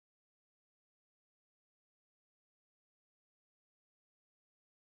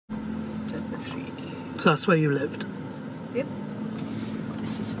free. So that's where you lived? Yep.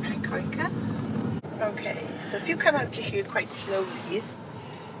 This is Pencoica. Okay, so if you come out to here quite slowly,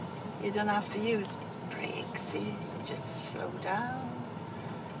 you don't have to use brakes. You just slow down.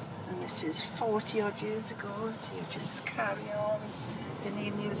 And this is 40 odd years ago, so you just carry on. Didn't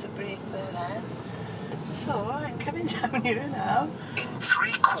even use a brake there then. So I'm coming down here now. In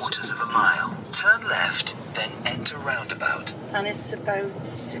 3/4 of a mile, turn left, then enter roundabout. And it's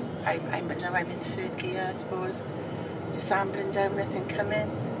about, I'm in third gear, I suppose. Just ambling down, nothing coming.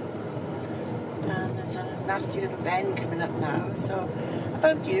 And there's a nasty little bend coming up now. So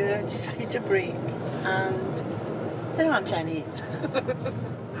about here, I decided to brake, and there aren't any.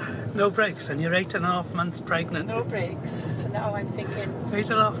 No brakes, and you're 8.5 months pregnant. No brakes. So now I'm thinking,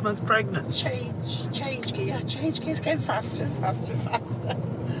 8.5 months pregnant. change gear. Change gear's getting faster and faster and faster.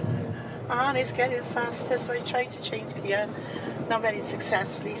 And it's getting faster, so I try to change gear. Not very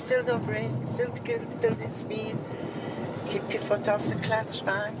successfully. Still no brakes. Still building speed. Keep your foot off the clutch,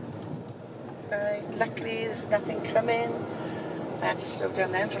 man. Right. Luckily, there's nothing coming. I had to slow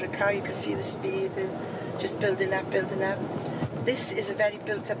down then for a car. You could see the speed, just building up, building up. This is a very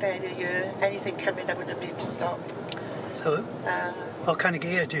built-up area here. Anything coming, I wouldn't need to stop. So, what kind of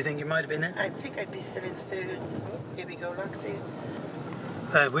gear do you think you might have been in? I think I'd be still in third. Oh, here we go, Loxie.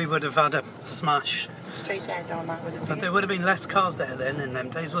 We would have had a smash. Straight ahead on that would have been. But there would have been less cars there then in them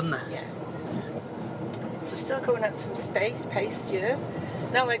days, wouldn't there? Yeah. So still going up some pace here.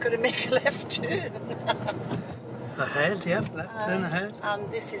 Now I've got to make a left turn. Ahead, yeah, left turn ahead.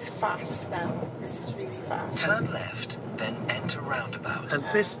 And this is fast now. This is really fast. Turn left, then enter roundabout. And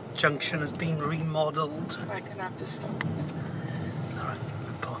this junction has been remodelled. I'm going to have to stop. Alright,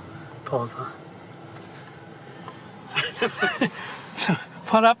 pause that. So,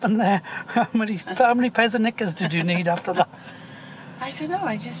 what happened there? How many pairs of knickers did you need after that? I don't know,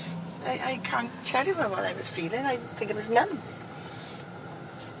 I can't tell you what I was feeling. I think it was numb.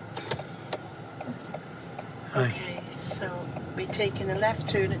 Right. Okay, so we're taking a left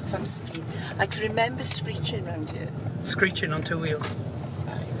turn at some speed. I can remember screeching around here. Screeching on two wheels.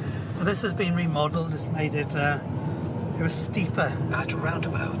 Right. Well, this has been remodelled. It's made it, it was steeper. At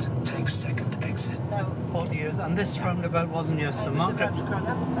roundabout, take second exit. Now, 40 years, and this roundabout wasn't yours, so I would have had to gone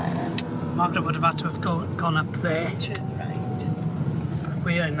up there. Margaret would have had to have gone up there. Turn right.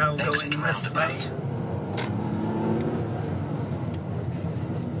 We are now Exit going this way. roundabout.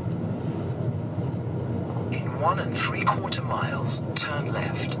 In 1 3/4 miles, turn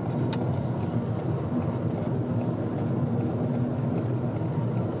left.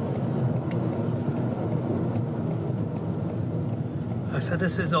 I said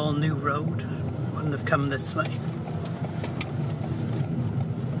this is all new road. Wouldn't have come this way.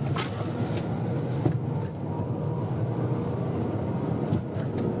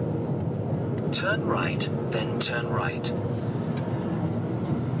 Turn right, then turn right.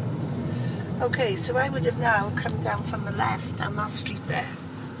 Okay, so I would have now come down from the left down that street there.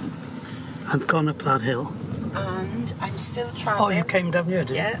 And gone up that hill. And I'm still Oh, travelling. you came down here,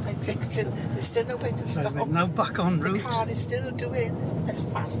 did you? Yeah, there's still no way to stop. Now back on The route. car is still doing as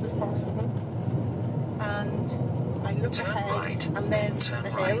fast as possible. And I look Turn ahead right, and there's turn the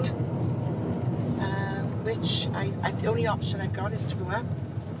right. hill. Which the only option I've got is to go up.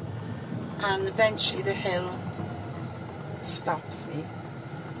 And eventually the hill stops me.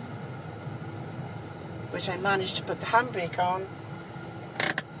 Which I managed to put the handbrake on,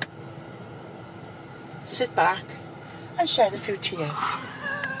 sit back and shed a few tears.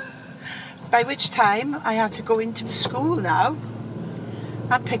 By which time I had to go into the school now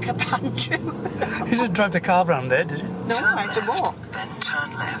and pick up Andrew. You didn't drive the car round there, did you? No, Turn I had to left, walk. then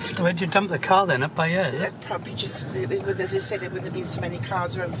turn left. Where'd you dump the car then? Up by here, is it? Probably just, as I said, there wouldn't have been so many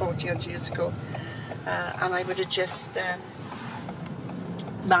cars around 40 odd years ago. And I would have just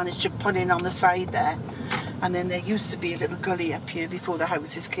managed to pull in on the side there. And then there used to be a little gully up here before the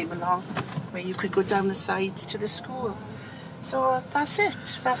houses came along where you could go down the side to the school. So that's it.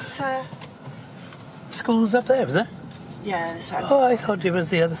 That's, School's up there, was it? yeah, this house. Oh, I thought it was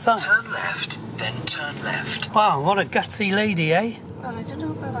the other side. Turn left, then turn left. Wow, what a gutsy lady, eh? Well, I don't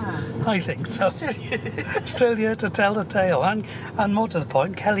know about that. I think so. Still, Still here to tell the tale. And more to the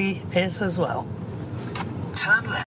point, Kelly is as well.